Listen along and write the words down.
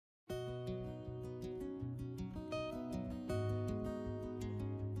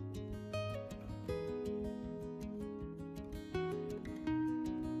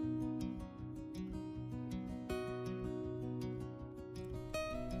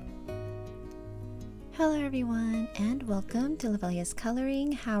Hello everyone and welcome to Lovella's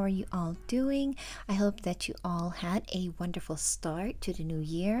Coloring. How are you all doing? I hope that you all had a wonderful start to the new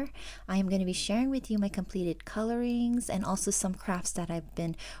year. I am going to be sharing with you my completed colorings and also some crafts that I've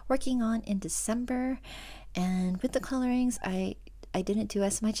been working on in December. And with the colorings, I didn't do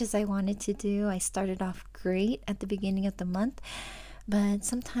as much as I wanted to do. I started off great at the beginning of the month, but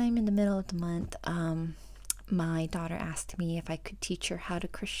sometime in the middle of the month, my daughter asked me if I could teach her how to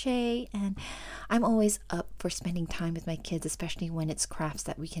crochet, and I'm always up for spending time with my kids, especially when it's crafts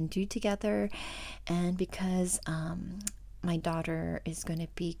that we can do together. And because my daughter is going to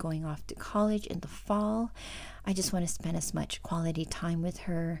be going off to college in the fall, I just want to spend as much quality time with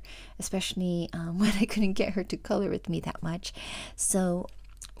her, especially when I couldn't get her to color with me that much. So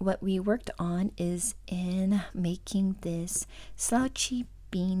what we worked on is in making this slouchy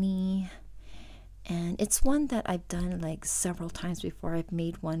beanie. And it's one that I've done like several times before. I've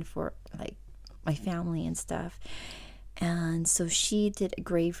made one for like my family and stuff. And so she did a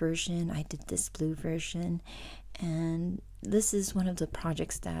gray version, I did this blue version. And this is one of the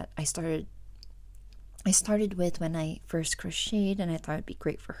projects that I started with when I first crocheted, and I thought it'd be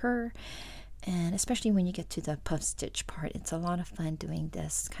great for her. And especially when you get to the puff stitch part, it's a lot of fun doing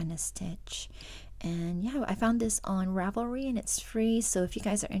this kind of stitch. And yeah, I found this on Ravelry and it's free. So if you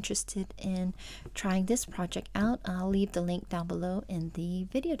guys are interested in trying this project out, I'll leave the link down below in the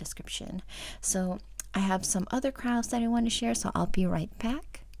video description. So I have some other crafts that I want to share, so I'll be right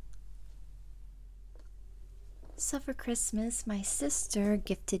back. So for Christmas, my sister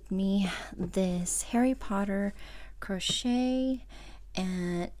gifted me this Harry Potter crochet,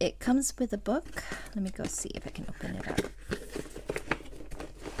 and it comes with a book. Let me go see if I can open it up.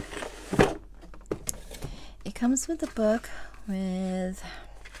 It comes with a book with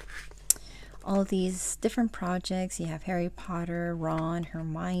all these different projects. You have Harry Potter, Ron,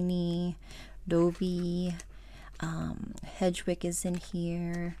 Hermione, Dobby, Hedwig is in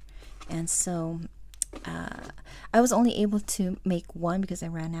here. And so I was only able to make one because I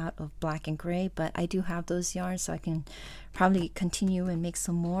ran out of black and gray, but I do have those yarns, so I can probably continue and make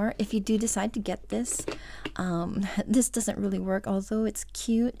some more. If you do decide to get this, this doesn't really work, although it's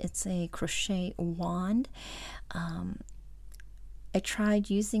cute. It's a crochet wand. I tried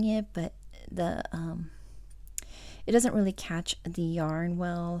using it, but it doesn't really catch the yarn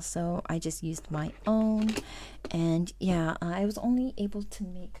well, so I just used my own. And yeah, I was only able to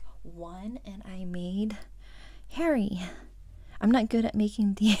make one, and I made Harry. I'm not good at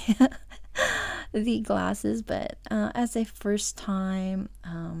making the the glasses, but as a first time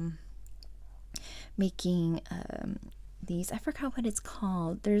making these, I forgot what it's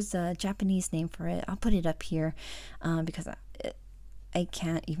called. There's a Japanese name for it. I'll put it up here because I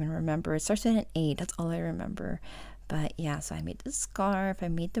can't even remember. It starts with an 8. That's all I remember. But yeah, so I made the scarf, I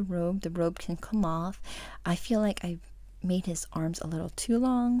made the robe. The robe can come off. I feel like I made his arms a little too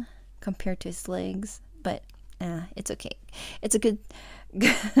long compared to his legs, but it's okay. It's a good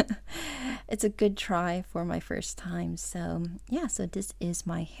it's a good try for my first time. So yeah, so this is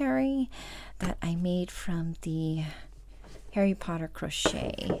my Harry that I made from the Harry Potter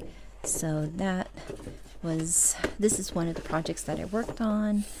crochet. So this is one of the projects that I worked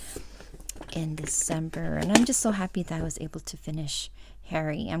on in December, and I'm just so happy that I was able to finish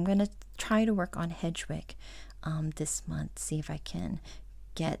Harry. I'm gonna try to work on Hedwig this month, see if I can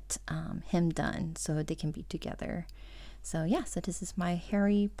get him done so they can be together. So yeah, so this is my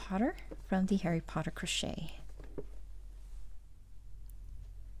Harry Potter from the Harry Potter crochet.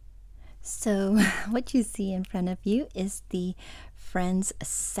 So what you see in front of you is the Friends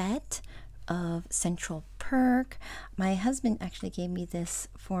set of Central Perk. My husband actually gave me this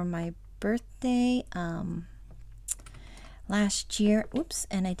for my birthday last year. Oops,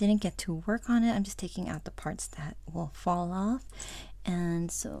 and I didn't get to work on it. I'm just taking out the parts that will fall off. And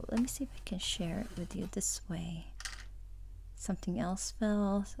so let me see if I can share it with you this way. Something else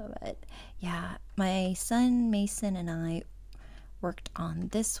fell, so but yeah, my son Mason and I worked on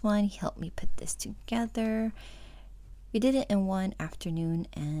this one. He helped me put this together. We did it in one afternoon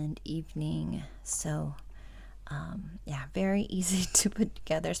and evening, so yeah, very easy to put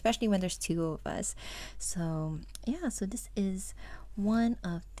together, especially when there's two of us. So yeah, so this is one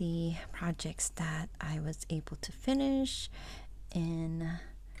of the projects that I was able to finish in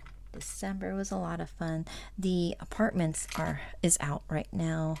December. It was a lot of fun. The apartments is out right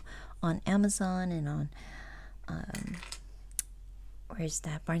now on Amazon and on where's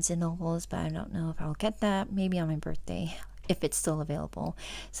that, Barnes and Nobles, but I don't know if I'll get that. Maybe on my birthday if it's still available.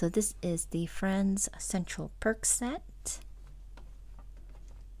 So this is the Friends Central Perk set.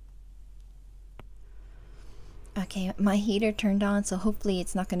 Okay, my heater turned on, so hopefully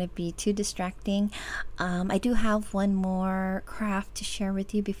it's not going to be too distracting. I do have one more craft to share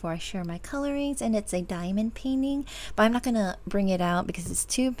with you before I share my colorings, and it's a diamond painting, but I'm not going to bring it out because it's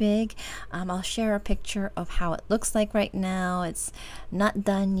too big. I'll share a picture of how it looks like right now. It's not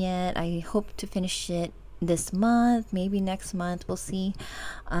done yet. I hope to finish it this month, maybe next month, we'll see.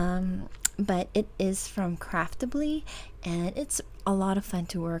 But it is from Craftably, and it's a lot of fun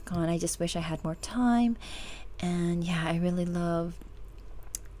to work on. I just wish I had more time. And yeah, I really love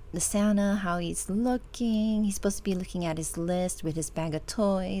the Santa, how he's looking. He's supposed to be looking at his list with his bag of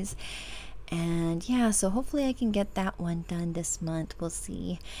toys. And yeah, so hopefully I can get that one done this month. We'll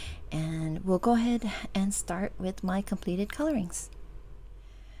see. And we'll go ahead and start with my completed colorings.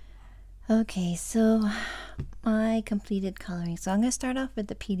 Okay, so my completed coloring. So I'm going to start off with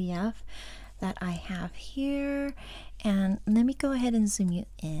the PDF that I have here. And let me go ahead and zoom you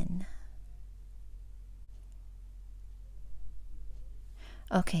in.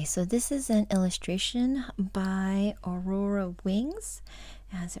 Okay, so this is an illustration by Aurora Wings.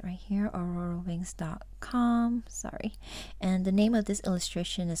 It has it right here, aurorawings.com. Sorry. And the name of this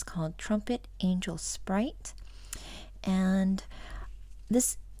illustration is called Trumpet Angel Sprite. And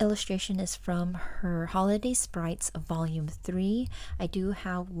this illustration is from her Holiday Sprites Volume 3. I do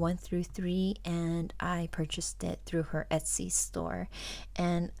have 1 through 3, and I purchased it through her Etsy store.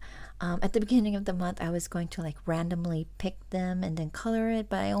 And at the beginning of the month, I was going to like randomly pick them and then color it,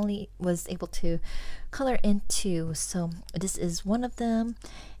 but I only was able to color in 2. So this is one of them,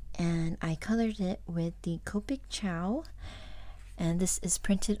 and I colored it with the Copic Chow, and this is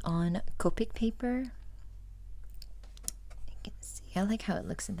printed on Copic paper. You can see, I like how it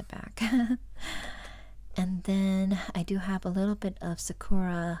looks in the back. And then I do have a little bit of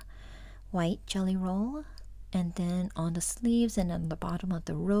Sakura white jelly roll. And then on the sleeves and on the bottom of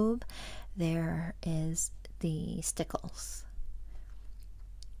the robe, there is the stickles.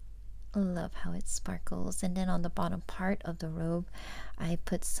 I love how it sparkles. And then on the bottom part of the robe, I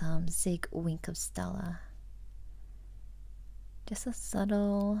put some Zig Wink of Stella. Just a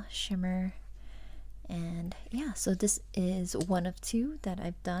subtle shimmer. And yeah, so this is one of 2 that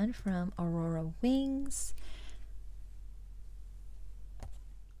I've done from Aurora Wings.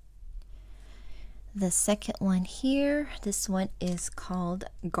 The second one here, this one is called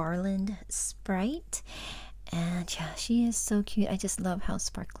Garland Sprite, and yeah, she is so cute. I just love how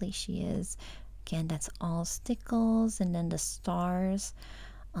sparkly she is. Again, that's all stickles, and then the stars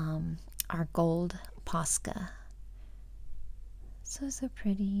are gold Posca. So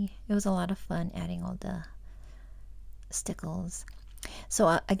pretty. It was a lot of fun adding all the stickles.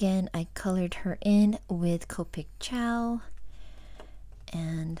 So again, I colored her in with Copic Chow,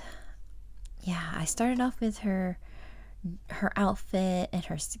 and yeah, I started off with her outfit and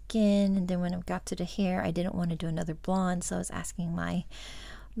her skin, and then when I got to the hair, I didn't want to do another blonde, so I was asking my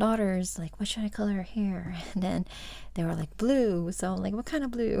daughters like, what should I color her hair? And then they were like, blue. So I'm like, what kind of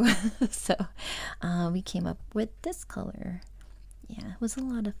blue? So we came up with this color. Yeah, it was a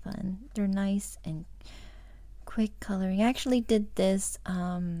lot of fun. They're nice and quick coloring. I actually did this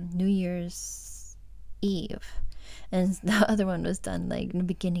New Year's Eve, and the other one was done like in the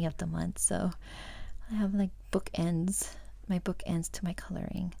beginning of the month, so I have like bookends, my bookends to my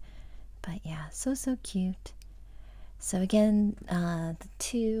coloring. But yeah, so cute. So again, the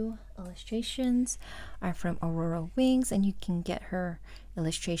 2 illustrations are from Aurora Wings, and you can get her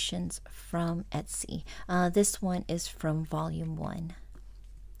illustrations from Etsy. This one is from Volume 1.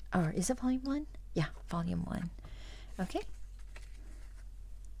 Or is it Volume 1? Yeah, Volume 1. Okay.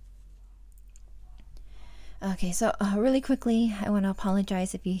 Okay, so really quickly, I want to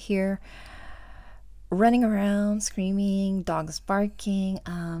apologize if you hear running around, screaming, dogs barking.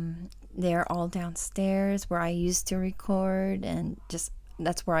 They're all downstairs where I used to record, and just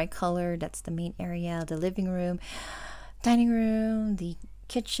that's where I color. That's the main area, the living room, dining room, the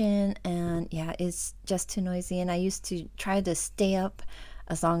kitchen, and yeah, it's just too noisy. And I used to try to stay up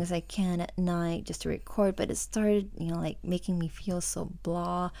as long as I can at night just to record, but it started, you know, like making me feel so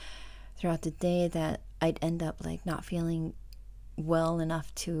blah throughout the day that I'd end up like not feeling well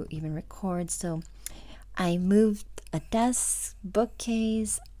enough to even record. So I moved a desk,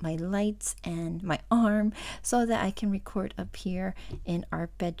 bookcase, my lights, and my arm so that I can record up here in our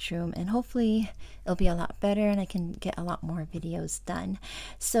bedroom, and hopefully it'll be a lot better and I can get a lot more videos done.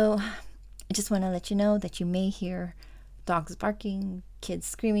 So I just want to let you know that you may hear dogs barking, kids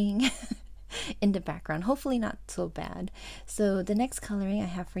screaming in the background. Hopefully not so bad. So the next coloring I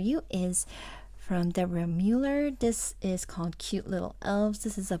have for you is from Deborah Mueller. This is called Cute Little Elves.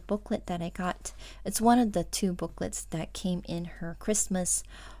 This is a booklet that I got. It's one of the 2 booklets that came in her Christmas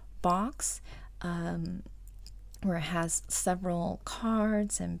box. where it has several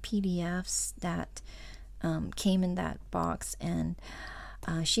cards and PDFs that came in that box. And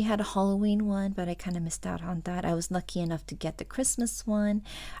she had a Halloween one, but I kind of missed out on that. I was lucky enough to get the Christmas one.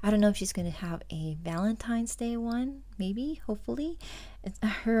 I don't know if she's going to have a Valentine's Day one, maybe, hopefully.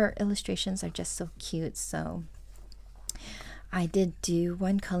 Her illustrations are just so cute. So I did do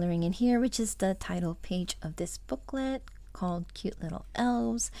one coloring in here, which is the title page of this booklet called Cute Little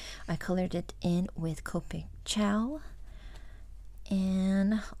Elves. I colored it in with Copic Chow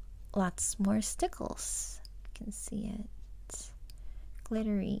and lots more stickles. You can see it.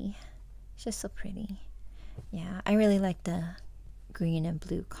 Glittery. It's just so pretty. Yeah, I really like the green and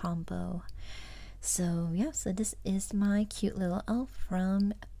blue combo. So yeah, so this is my cute little elf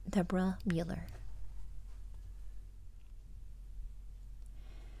from Deborah Mueller.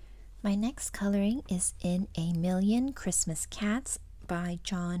 My next coloring is in A Million Christmas Cats by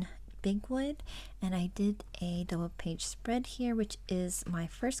John Bigwood, and I did a double page spread here, which is my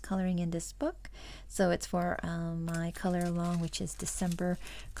first coloring in this book. So it's for my color along, which is December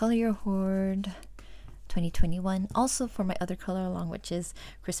Color Your Hoard 2021. Also for my other color along, which is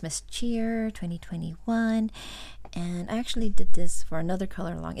Christmas Cheer 2021. And I actually did this for another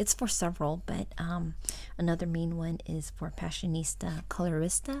color along. It's for several, but another main one is for Passionista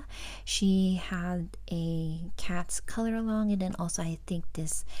Colorista. She had a cat's color along, and then also I think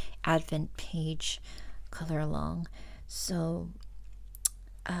this Advent page color along. So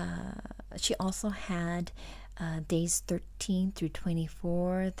she also had days 13 through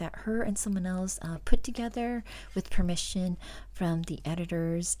 24 that her and someone else put together with permission from the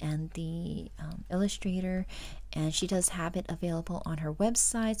editors and the illustrator, and she does have it available on her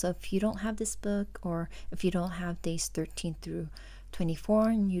website. So if you don't have this book, or if you don't have days 13 through 24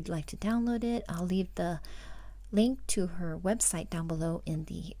 and you'd like to download it, I'll leave the link to her website down below in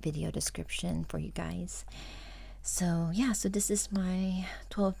the video description for you guys. So yeah, so this is my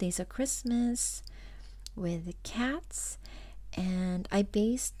 12 Days of Christmas with cats, and I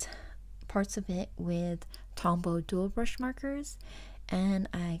based parts of it with Tombow dual brush markers, and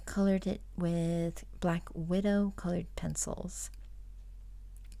I colored it with Black Widow colored pencils.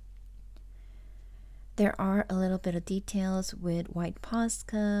 There are a little bit of details with White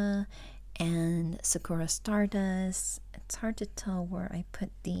Posca and Sakura Stardust. It's hard to tell where I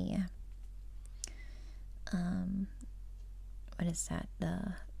put the what is that,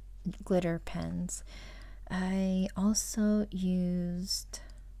 the glitter pens. I also used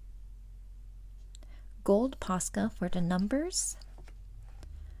Gold Posca for the numbers.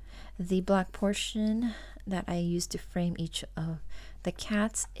 The black portion that I used to frame each of the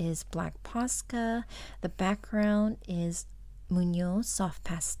cats is Black Posca. The background is Munoz Soft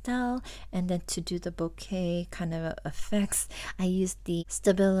Pastel, and then to do the bouquet kind of effects, I used the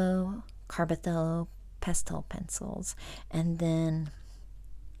Stabilo Carbothello pastel pencils, and then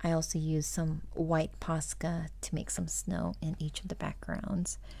I also used some White Posca to make some snow in each of the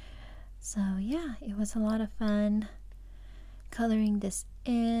backgrounds. So yeah, it was a lot of fun coloring this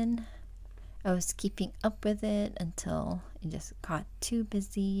in. I was keeping up with it until it just got too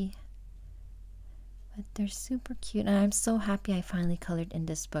busy. But they're super cute, and I'm so happy I finally colored in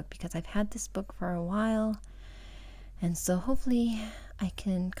this book, because I've had this book for a while, and so hopefully I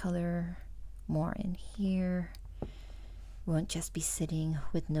can color more in here. Won't just be sitting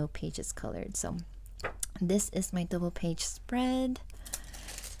with no pages colored. So this is my double page spread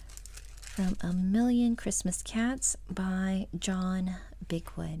from A Million Christmas Cats by John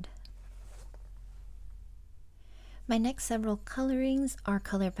Bigwood. My next several colorings are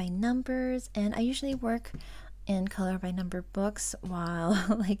color by numbers, and I usually work in color by number books while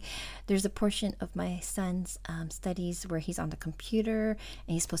like there's a portion of my son's studies where he's on the computer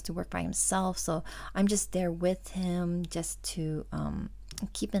and he's supposed to work by himself, so I'm just there with him just to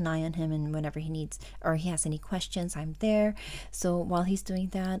keep an eye on him, and whenever he needs or he has any questions, I'm there. So while he's doing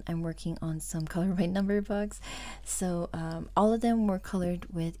that, I'm working on some color by number books. So all of them were colored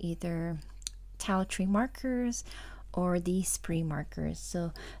with either Tau Tree markers or the spray markers.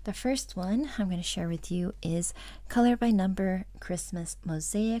 So the first one I'm going to share with you is Color by Number Christmas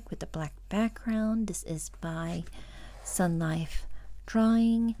Mosaic with the black background. This is by Sun Life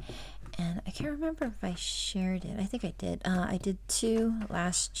Drawing, and I can't remember if I shared it. I think I did. I did 2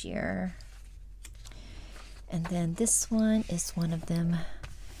 last year, and then this one is one of them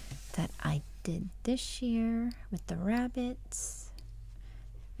that I did this year with the rabbits.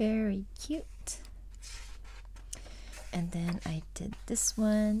 Very cute. And then I did this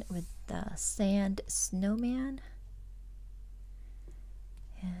one with the sand snowman.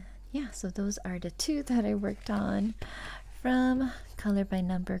 And yeah, so those are the 2 that I worked on from Color by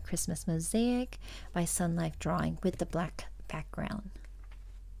Number Christmas Mosaic by Sun Life Drawing with the black background.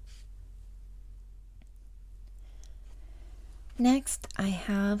 Next, I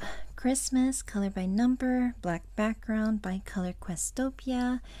have Christmas Color by Number Black Background by Color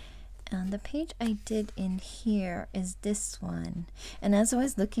Questopia. And the page I did in here is this one. And as I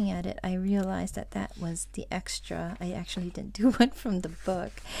was looking at it, I realized that that was the extra. I actually didn't do one from the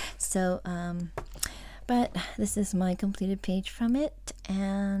book. So, but this is my completed page from it.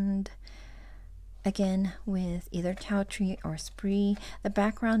 And again, with either Towtree or Spree. The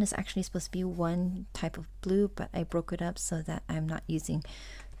background is actually supposed to be one type of blue, but I broke it up so that I'm not using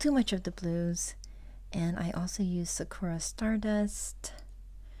too much of the blues. And I also use Sakura Stardust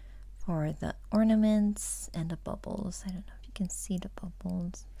for the ornaments and the bubbles. I don't know if you can see the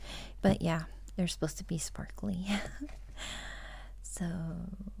bubbles, but yeah, they're supposed to be sparkly. So,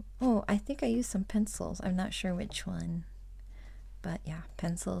 oh, I think I used some pencils. I'm not sure which one, but yeah,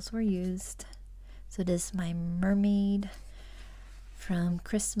 pencils were used. So this is my mermaid from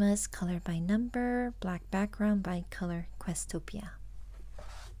Christmas Color by Number, black background by Color Questopia.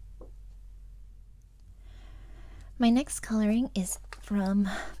 My next coloring is from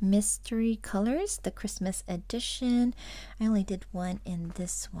Mystery Colors, the Christmas edition. I only did one in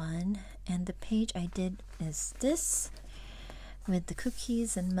this one, and the page I did is this with the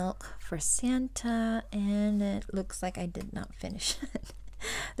cookies and milk for Santa, and it looks like I did not finish it.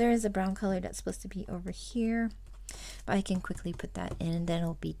 There is a brown color that's supposed to be over here, but I can quickly put that in and then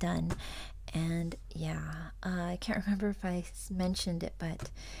it'll be done. And yeah, I can't remember if I mentioned it, but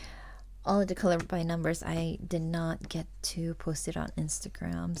all of the color by numbers I did not get to post it on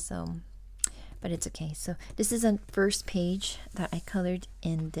Instagram, so but it's okay. So this is a first page that I colored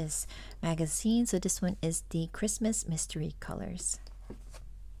in this magazine. So this one is the Christmas Mystery Colors.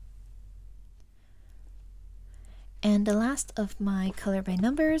 And the last of my color by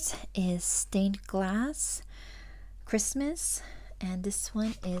numbers is Stained Glass Christmas, and this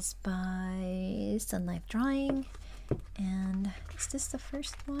one is by Sun Life Drawing. And is this the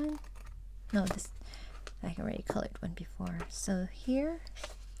first one? No, this I already colored one before. So here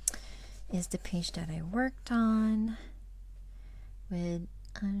is the page that I worked on with,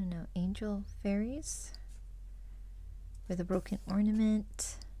 I don't know, angel fairies with a broken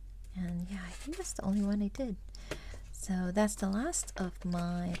ornament. And yeah, I think that's the only one I did. So that's the last of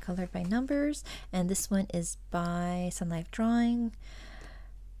my colored by numbers, and this one is by Sun Life Drawing,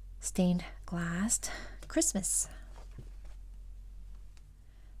 Stained Glass Christmas.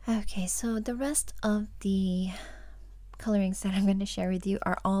 Okay, so the rest of the colorings that I'm going to share with you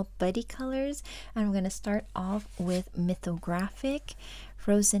are all buddy colors, and I'm going to start off with Mythographic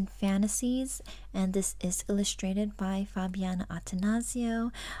Frozen Fantasies, and this is illustrated by Fabiana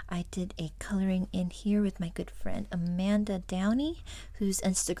Atanasio. I did a coloring in here with my good friend Amanda Downey, whose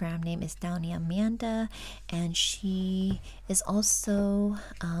Instagram name is Downey Amanda, and she is also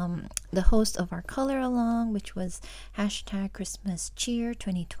the host of our color along, which was hashtag Christmas Cheer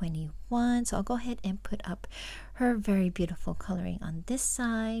 2021. So I'll go ahead and put up her very beautiful coloring on this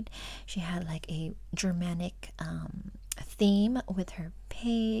side. She had like a Germanic theme with her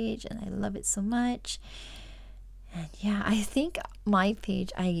page, and I love it so much. And yeah, I think my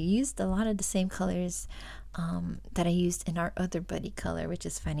page, I used a lot of the same colors that I used in our other buddy color, which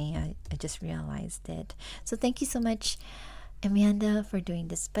is funny. I just realized it. So thank you so much, Amanda, for doing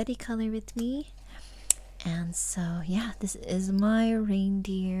this buddy color with me. And so yeah, this is my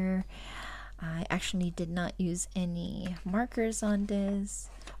reindeer. I actually did not use any markers on this.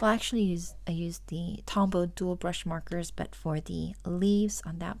 Well, actually I used the Tombow dual brush markers, but for the leaves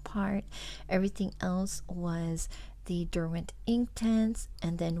on that part, everything else was the Derwent Inktense,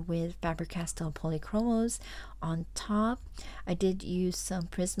 and then with Faber-Castell Polychromos on top. I did use some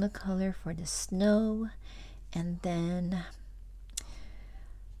Prismacolor for the snow, and then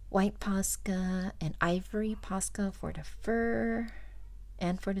white Posca and ivory Posca for the fur.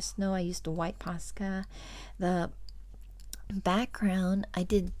 And for the snow, I used the white Posca. The background, I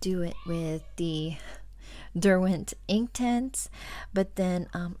did do it with the Derwent Inktense, but then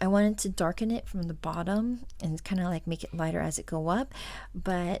I wanted to darken it from the bottom and kind of like make it lighter as it go up.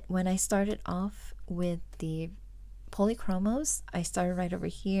 But when I started off with the Polychromos, I started right over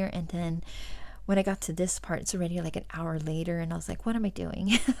here, and then when I got to this part, it's already like an hour later, and I was like, what am I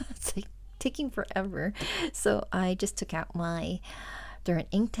doing? It's like taking forever. So I just took out my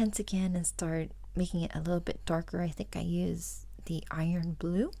Derwent Inktense again and started making it a little bit darker. I think I used the iron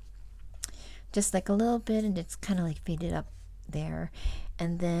blue, just like a little bit, and it's kind of like faded up there.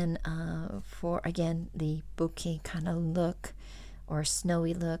 And then for again the bouquet kind of look or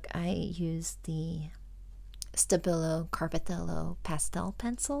snowy look, I used the Stabilo Carpatello pastel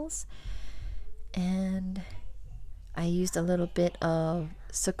pencils, and I used a little bit of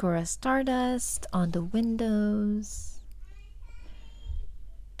Sakura Stardust on the windows.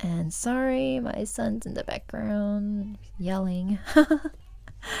 And sorry, my son's in the background yelling.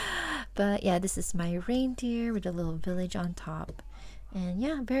 But yeah, this is my reindeer with a little village on top. And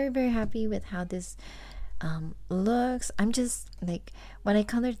yeah, very, very happy with how this looks. I'm just like, when I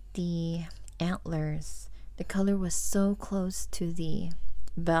colored the antlers, the color was so close to the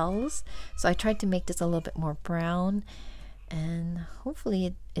bells, so I tried to make this a little bit more brown, and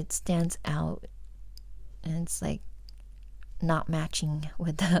hopefully it stands out and it's like not matching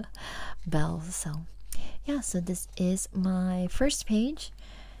with the bells. So yeah, so this is my first page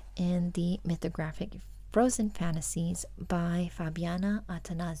in the mythographic Frozen Fantasies by Fabiana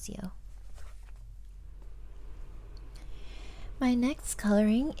Attanasio. My next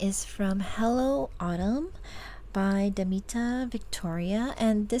coloring is from Hello Autumn by Damita Victoria,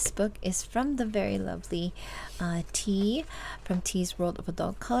 and this book is from the very lovely T from T's World of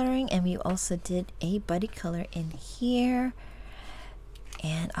Adult Coloring, and we also did a buddy color in here.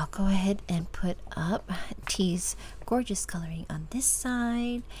 And I'll go ahead and put up T's gorgeous coloring on this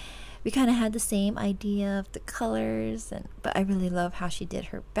side. We kind of had the same idea of the colors, but I really love how she did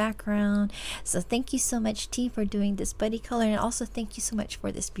her background. So thank you so much, T, for doing this buddy color, and also thank you so much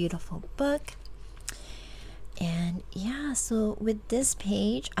for this beautiful book. And yeah, so with this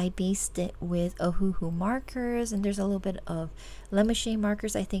page, I based it with Ohuhu markers, and there's a little bit of Lemon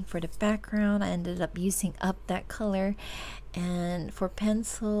markers, I think, for the background. I ended up using up that color. And for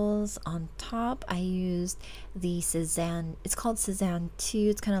pencils on top, I used the Cezanne. It's called Cezanne 2.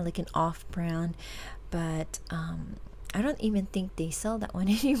 It's kind of like an off brand, but I don't even think they sell that one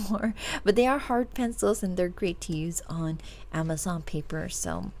anymore. But they are hard pencils, and they're great to use on Amazon paper.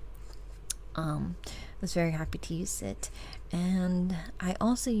 So was very happy to use it. And I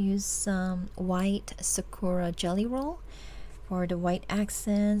also used some white Sakura jelly roll for the white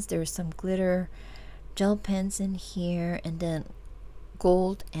accents. There's some glitter gel pens in here, and then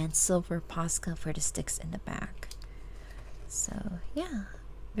gold and silver Posca for the sticks in the back. So yeah,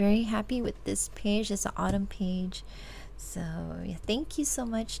 very happy with this page. It's an autumn page. So yeah, thank you so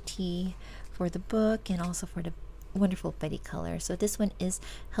much, T, for the book and also for the wonderful buddy color. So this one is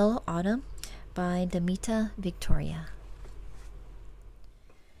Hello Autumn by Damita Victoria.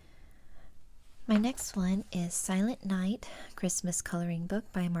 My next one is Silent Night Christmas Coloring Book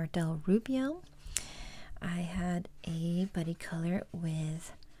by Mardell Rubio. I had a buddy color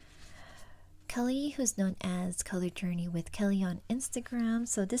with Kelly, who's known as Color Journey with Kelly on Instagram.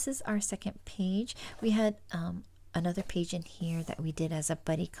 So this is our second page. We had another page in here that we did as a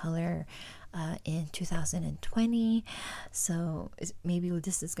buddy color in 2020. So maybe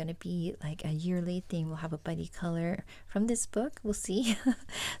this is going to be like a yearly thing. We'll have a buddy color from this book. We'll see.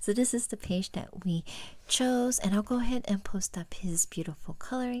 So this is the page that we chose, and I'll go ahead and post up his beautiful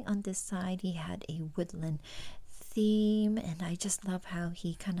coloring on this side. He had a woodland theme, and I just love how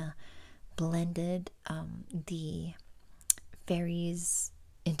he kind of blended the fairies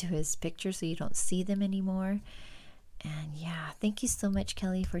into his picture so you don't see them anymore. And yeah, thank you so much,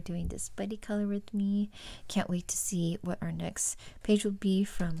 Kelly, for doing this buddy color with me. Can't wait to see what our next page will be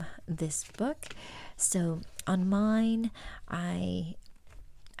from this book. So on mine,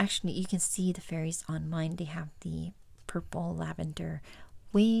 actually, you can see the fairies on mine. They have the purple lavender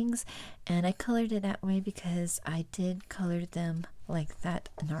wings, and I colored it that way because I did color them like that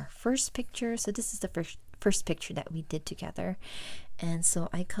in our first picture. So this is the first picture that we did together, and so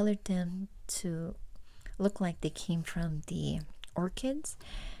I colored them to look like they came from the orchids,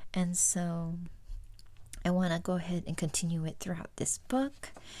 and so I want to go ahead and continue it throughout this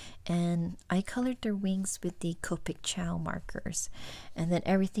book. And I colored their wings with the Copic Chow markers, and then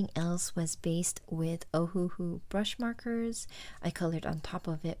everything else was based with Ohuhu brush markers. I colored on top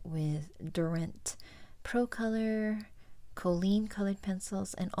of it with Durant Pro Color, Colleen colored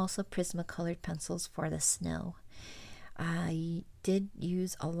pencils, and also Prisma colored pencils for the snow. I did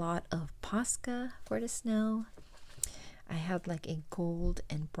use a lot of Posca for the snow. I had like a gold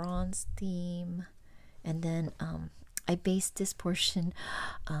and bronze theme, and then I based this portion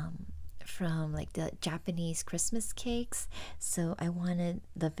from like the Japanese Christmas cakes. So I wanted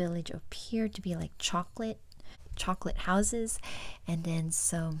the village up here to be like chocolate houses, and then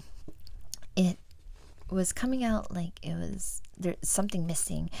so it was coming out like there's something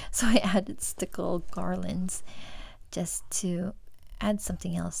missing, so I added stickle garlands just to add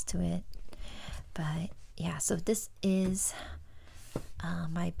something else to it. But yeah, so this is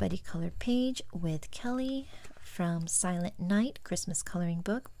my buddy color page with Kelly from Silent Night Christmas Coloring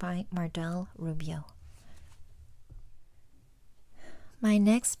Book by Mardell Rubio. My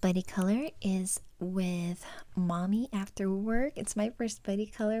next buddy color is with Mommy After Work. It's my first buddy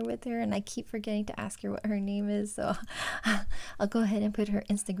color with her, and I keep forgetting to ask her what her name is, so I'll go ahead and put her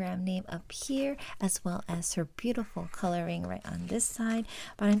Instagram name up here, as well as her beautiful coloring right on this side.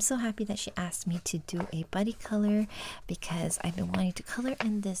 But I'm so happy that she asked me to do a buddy color because I've been wanting to color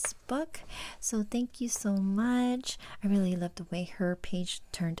in this book. So thank you so much. I really love the way her page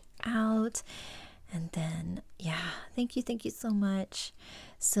turned out. And then, yeah, thank you so much.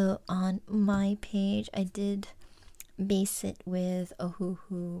 So on my page, I did base it with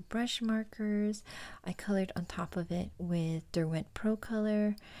Ohuhu brush markers. I colored on top of it with Derwent Pro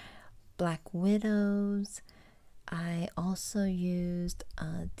Color, Black Widows. I also used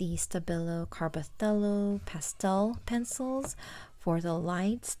the Stabilo Carbothello pastel pencils for the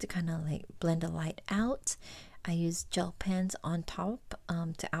lights to kind of like blend the light out. I used gel pens on top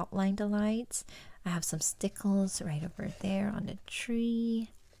to outline the lights. I have some stickles right over there on the tree.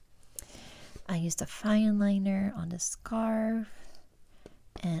 I used a fine liner on the scarf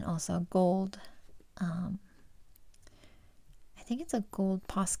and also gold. I think it's a gold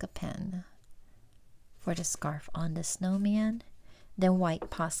Posca pen for the scarf on the snowman. Then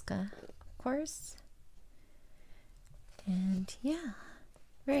white Posca, of course. And yeah,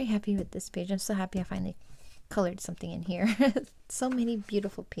 very happy with this page. I'm so happy I finally colored something in here. So many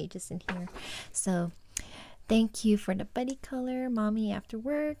beautiful pages in here. So thank you for the buddy color, Mommy After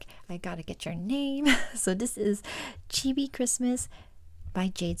Work. I gotta get your name. So this is Chibi Christmas by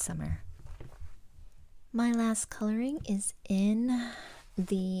Jade Summer. My last coloring is in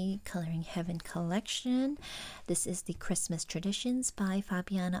the Coloring Heaven collection. This is the Christmas Traditions by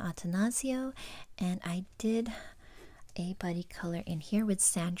Fabiana Attanasio, and I did a buddy color in here with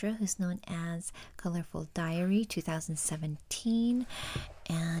Sandra, who's known as Colorful Diary 2017,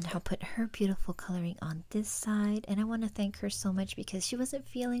 and I'll put her beautiful coloring on this side. And I want to thank her so much because she wasn't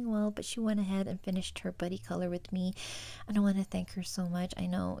feeling well, but she went ahead and finished her buddy color with me, and I want to thank her so much. I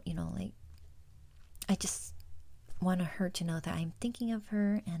know, you know, like, I just want her to know that I'm thinking of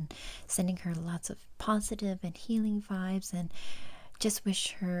her and sending her lots of positive and healing vibes, and just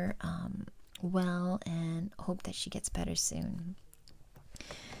wish her well and hope that she gets better soon.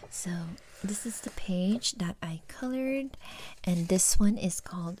 So this is the page that I colored, and this one is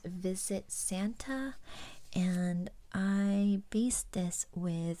called Visit Santa, and I based this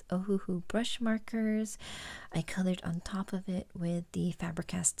with Ohuhu brush markers. I colored on top of it with the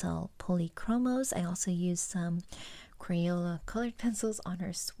Faber-Castell Polychromos. I also used some Crayola colored pencils on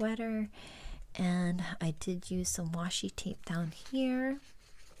her sweater, and I did use some washi tape down here.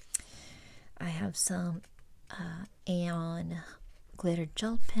 I have some Aeon glitter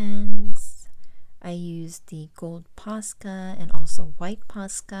gel pens. I used the gold Posca and also white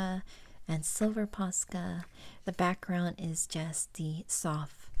Posca and silver Posca. The background is just the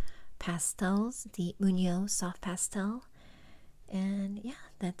soft pastels, the Unio soft pastel. And yeah,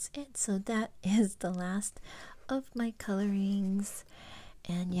 that's it. So that is the last of my colorings.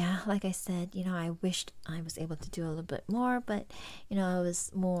 And yeah, like I said, you know, I wished I was able to do a little bit more, but you know, I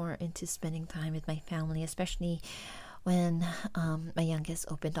was more into spending time with my family, especially when my youngest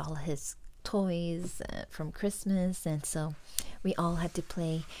opened all his toys from Christmas, and so we all had to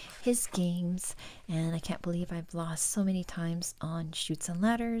play his games, and I can't believe I've lost so many times on Chutes and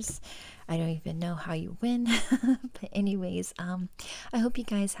Ladders. I don't even know how you win. But anyways, I hope you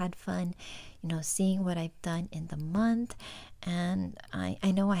guys had fun, you know, seeing what I've done in the month. And I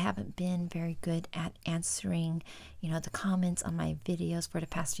know I haven't been very good at answering, you know, the comments on my videos for the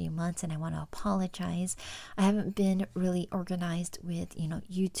past few months, and I want to apologize. I haven't been really organized with, you know,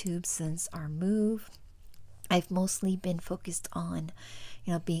 YouTube since our move. I've mostly been focused on,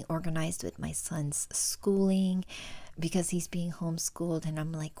 you know, being organized with my son's schooling, because he's being homeschooled, and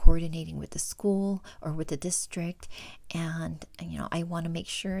I'm like coordinating with the school or with the district, and you know, I want to make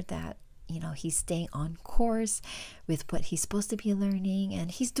sure that, you know, he's staying on course with what he's supposed to be learning, and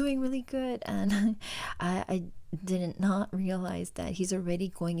he's doing really good. And I did not realize that he's already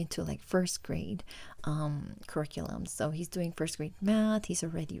going into like first grade curriculum. So he's doing first grade math, he's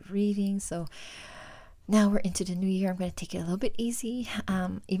already reading. So now we're into the new year. I'm going to take it a little bit easy,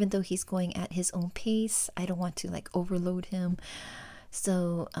 even though he's going at his own pace. I don't want to like overload him.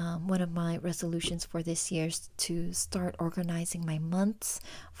 So one of my resolutions for this year is to start organizing my months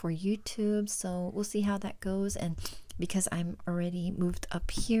for YouTube. So we'll see how that goes. And because I'm already moved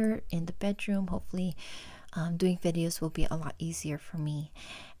up here in the bedroom, hopefully doing videos will be a lot easier for me.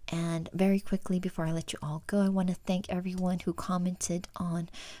 And very quickly, before I let you all go, I want to thank everyone who commented on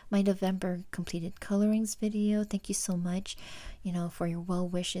my November completed colorings video. Thank you so much, for your well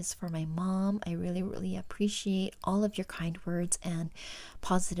wishes for my mom. I really, really appreciate all of your kind words and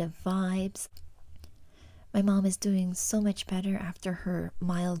positive vibes. My mom is doing so much better after her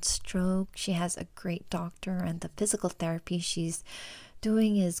mild stroke. She has a great doctor, and the physical therapy she's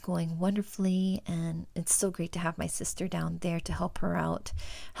doing is going wonderfully, and it's so great to have my sister down there to help her out,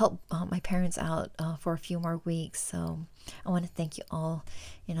 help my parents out for a few more weeks. So I want to thank you all,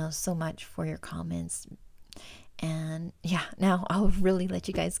 so much for your comments. And yeah, now I'll really let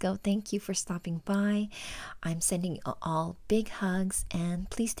you guys go. Thank you for stopping by. I'm sending you all big hugs, and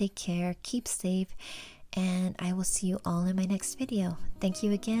please take care, keep safe, and I will see you all in my next video. Thank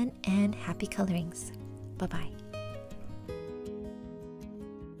you again, and happy colorings. Bye bye.